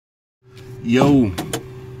Yo,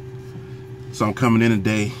 so I'm coming in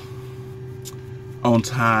today on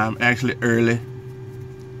time, actually early.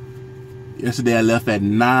 Yesterday I left at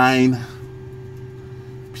 9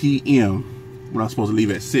 p.m. when I was supposed to leave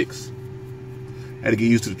at 6. Had to get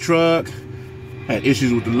used to the truck, had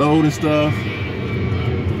issues with the load and stuff.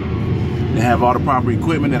 Didn't have all the proper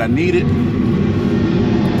equipment that I needed.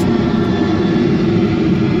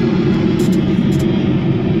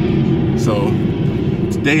 So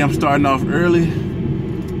today I'm starting off early.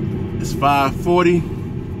 It's 5:40.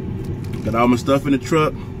 Got all my stuff in the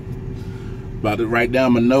truck. About to write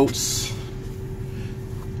down my notes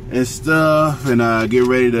and stuff and get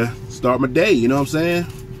ready to start my day, you know what I'm saying?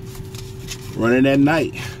 Running at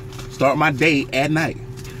night. Start my day at night.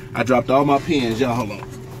 I dropped all my pens, y'all, hold on.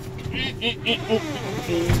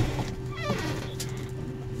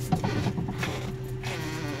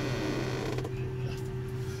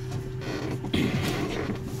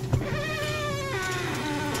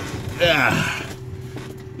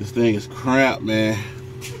 This thing is cramped, man.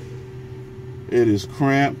 It is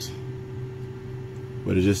cramped,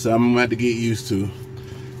 but it's just something I'm gonna have to get used to.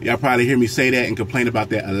 Y'all probably hear me say that and complain about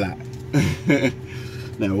that a lot.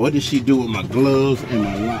 Now, what did she do with my gloves and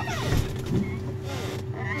my lock?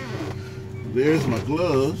 There's my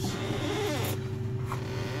gloves.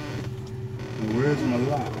 And where's my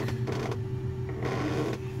lock?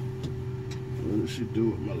 What did she do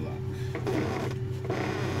with my lock?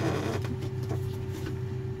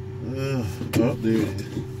 Oh, there it is.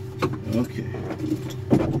 Okay.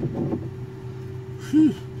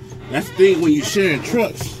 Whew. That's the thing when you're sharing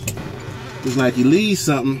trucks. It's like you leave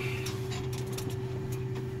something,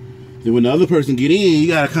 then when the other person get in, you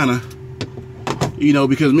gotta kind of, you know,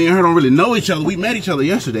 because me and her don't really know each other. We met each other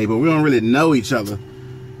yesterday, but we don't really know each other.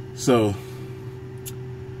 So,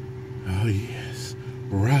 oh yes,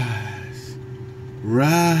 rise,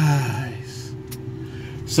 rise.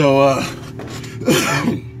 So,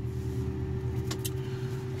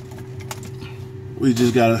 we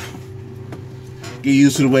just gotta get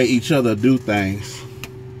used to the way each other do things,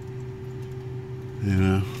 you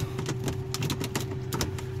know.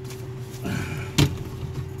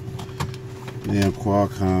 Damn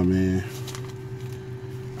Qualcomm, man.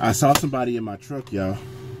 I saw somebody in my truck, y'all.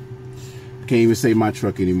 I can't even say my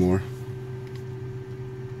truck anymore.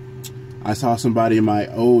 I saw somebody in my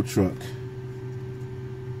old truck.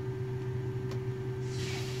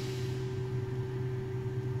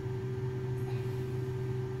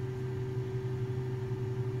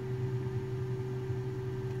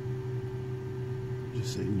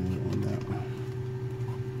 Just say no on that one.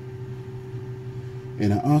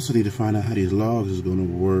 And I also need to find out how these logs is going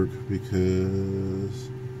to work, because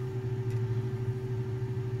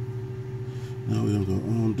no, we don't go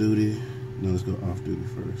on duty. No, let's go off duty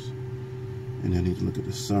first. And I need to look at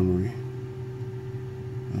the summary.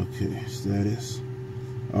 Okay, status.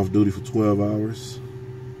 Off duty for 12 hours.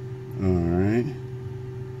 Alright.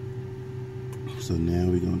 So now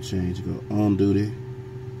we're going to change. Go on duty.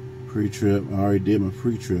 Pre-trip. I already did my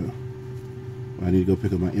pre-trip. I need to go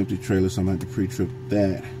pick up my empty trailer, so I'm going to have to pre-trip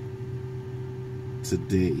that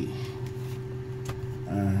today.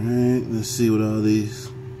 Alright, let's see what all these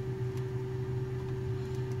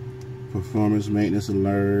performance maintenance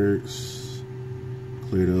alerts,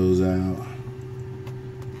 clear those out,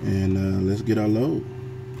 and let's get our load.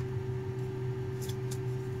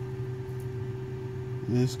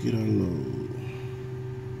 Let's get our load.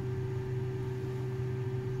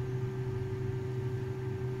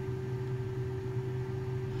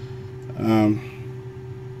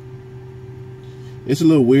 It's a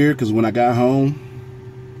little weird because when I got home,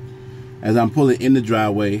 as I'm pulling in the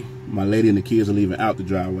driveway, my lady and the kids are leaving out the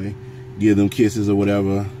driveway, give them kisses or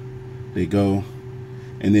whatever, they go,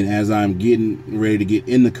 and then as I'm getting ready to get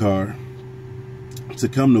in the car to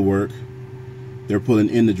come to work, they're pulling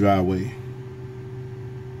in the driveway.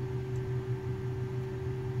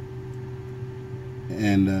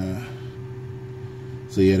 And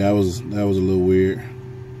so yeah, that was a little weird.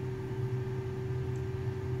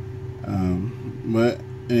 But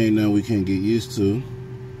it ain't nothing we can't get used to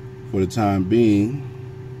for the time being.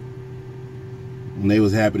 When they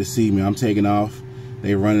was happy to see me, I'm taking off.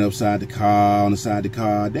 They running upside the car, on the side of the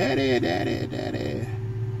car, daddy, daddy, daddy.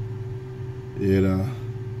 You know,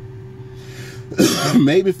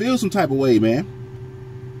 made me feel some type of way, man,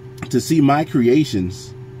 to see my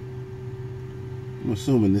creations. I'm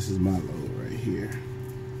assuming this is my load right here.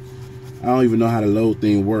 I don't even know how the load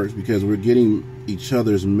thing works, because we're getting each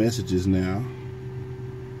other's messages now.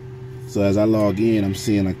 So as I log in, I'm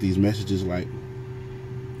seeing like these messages like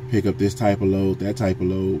pick up this type of load, that type of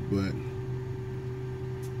load, but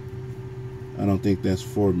I don't think that's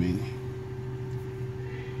for me.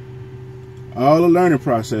 All the learning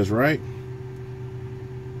process, right?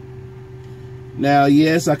 Now,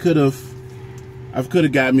 yes, I could have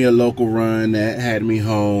got me a local run that had me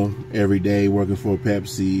home every day working for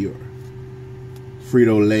Pepsi or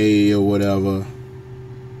Frito-Lay or whatever.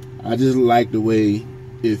 I just like the way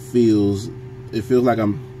it feels. It feels like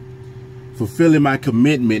I'm fulfilling my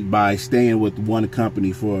commitment by staying with one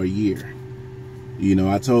company for a year. You know,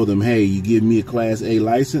 I told them, hey, you give me a Class A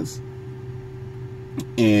license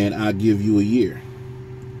and I'll give you a year.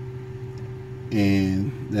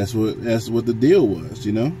 And that's what the deal was,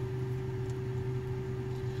 you know.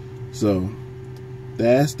 So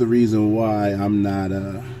that's the reason why I'm not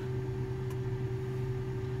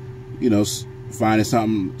you know, finding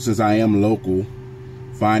something, since I am local,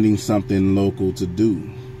 finding something local to do.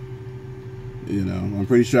 You know, I'm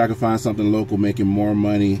pretty sure I can find something local making more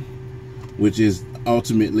money, which is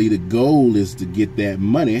ultimately the goal, is to get that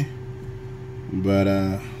money. But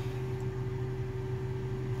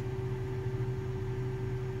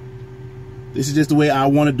this is just the way I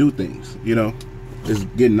want to do things, you know. It's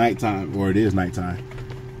getting nighttime, or it is nighttime,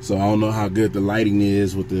 so I don't know how good the lighting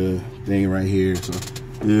is with the thing right here. So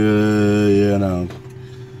yeah, no.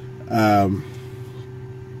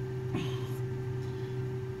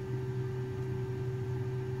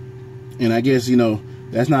 And I guess, you know,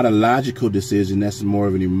 that's not a logical decision, that's more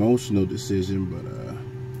of an emotional decision. But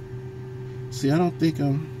see, I don't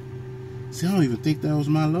even think that was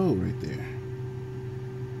my load right there.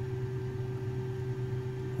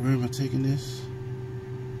 Where am I taking this?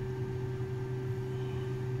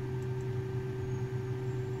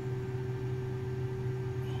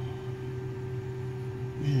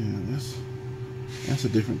 Yeah, that's a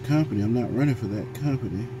different company. I'm not running for that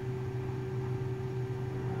company.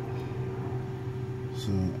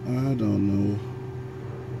 So I don't know.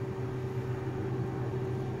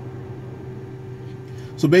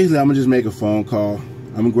 So basically, I'm gonna just make a phone call.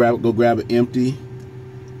 I'm gonna go grab an empty,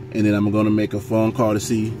 and then I'm gonna make a phone call to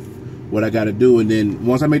see what I gotta do. And then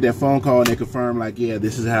once I make that phone call and they confirm, like, yeah,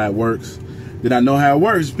 this is how it works, then I know how it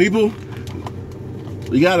works. People,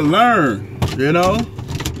 you gotta learn, you know?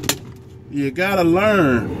 You gotta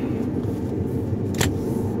learn.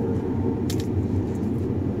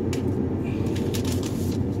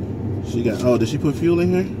 She got, oh, did she put fuel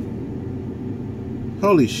in here?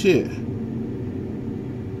 Holy shit.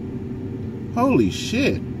 Holy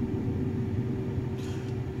shit.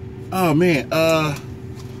 Oh man, damn,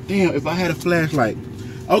 if I had a flashlight.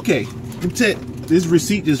 Okay, this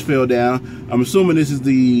receipt just fell down. I'm assuming this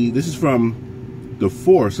is from the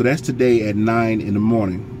 4th, so that's today at 9 in the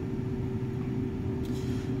morning.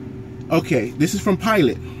 Okay, this is from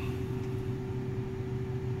Pilot.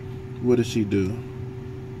 What did she do?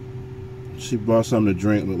 She bought something to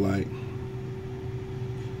drink, look like.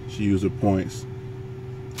 She used her points.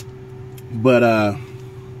 But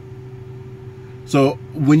so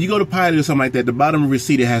when you go to Pilot or something like that, the bottom of the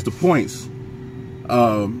receipt, it has the points,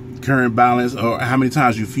 current balance, or how many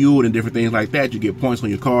times you fueled and different things like that. You get points on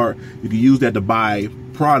your card. You can use that to buy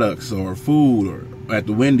products or food or at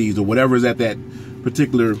the Wendy's or whatever is at that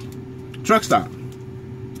particular truck stop.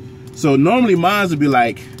 So normally mine would be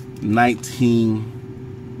like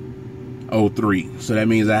 1903. So that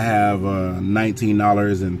means I have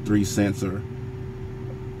 $19.03 or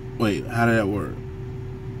wait, how did that work?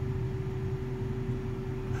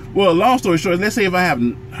 Well, long story short, let's say if I have,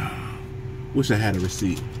 wish I had a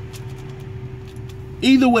receipt.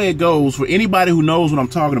 Either way it goes, for anybody who knows what I'm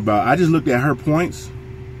talking about, I just looked at her points.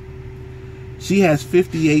 She has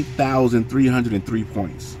 58,303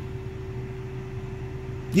 points.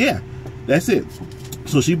 Yeah, that's it.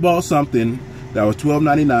 So she bought something that was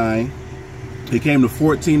 $12.99. It came to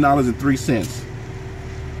 $14.03.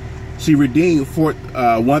 She redeemed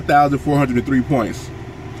 1,403 points.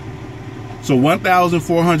 So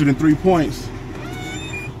 1,403 points.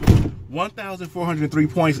 1,403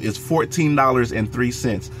 points is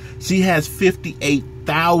 $14.03. She has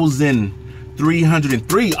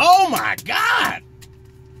 58,303. Oh my God!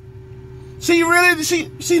 She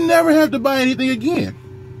never had to buy anything again.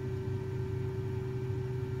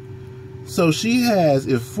 So she has,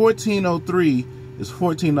 if 1403 is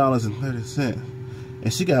 $14.30,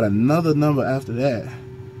 and she got another number after that,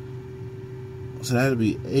 so that'd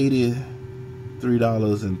be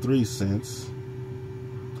 $83.03.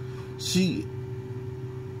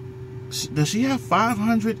 Does she have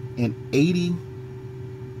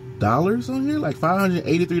 $580 on here? Like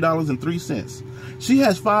 $583.03. She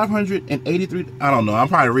has 583. I don't know. I'm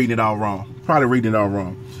probably reading it all wrong.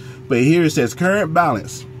 But here it says current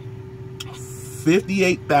balance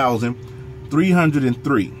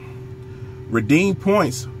 58,303. Redeem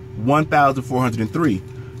points 1,403.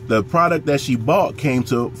 The product that she bought came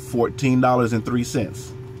to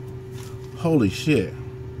 $14.03. Holy shit.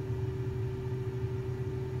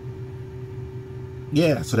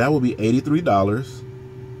 Yeah, so that would be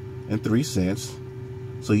 $83.03.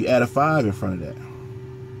 So you add a 5 in front of that.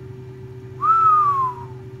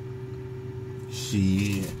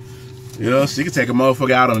 Shit. You know, she can take a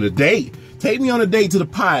motherfucker out on a date. Take me on a date to the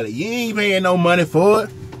pilot. You ain't paying no money for it.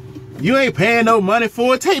 You ain't paying no money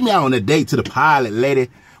for it. Take me out on a date to the pilot, lady.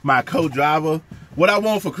 My co-driver. What I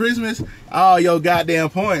want for Christmas? All your goddamn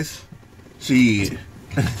points. Shit.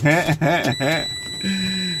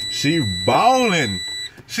 She balling.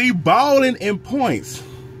 She balling in points.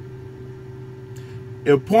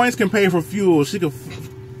 If points can pay for fuel, she could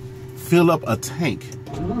fill up a tank.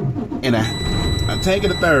 And a tank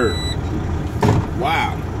and a third.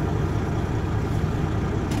 Wow.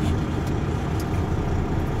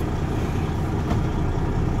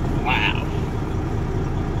 Wow.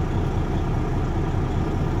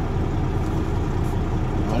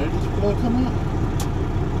 Why did this plug come out?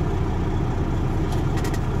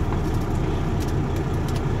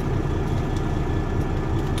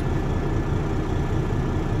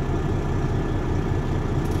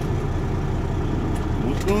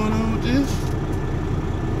 What's going on with this?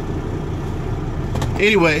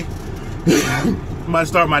 Anyway, I'm about to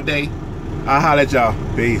start my day. I'll holler at y'all.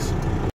 Peace.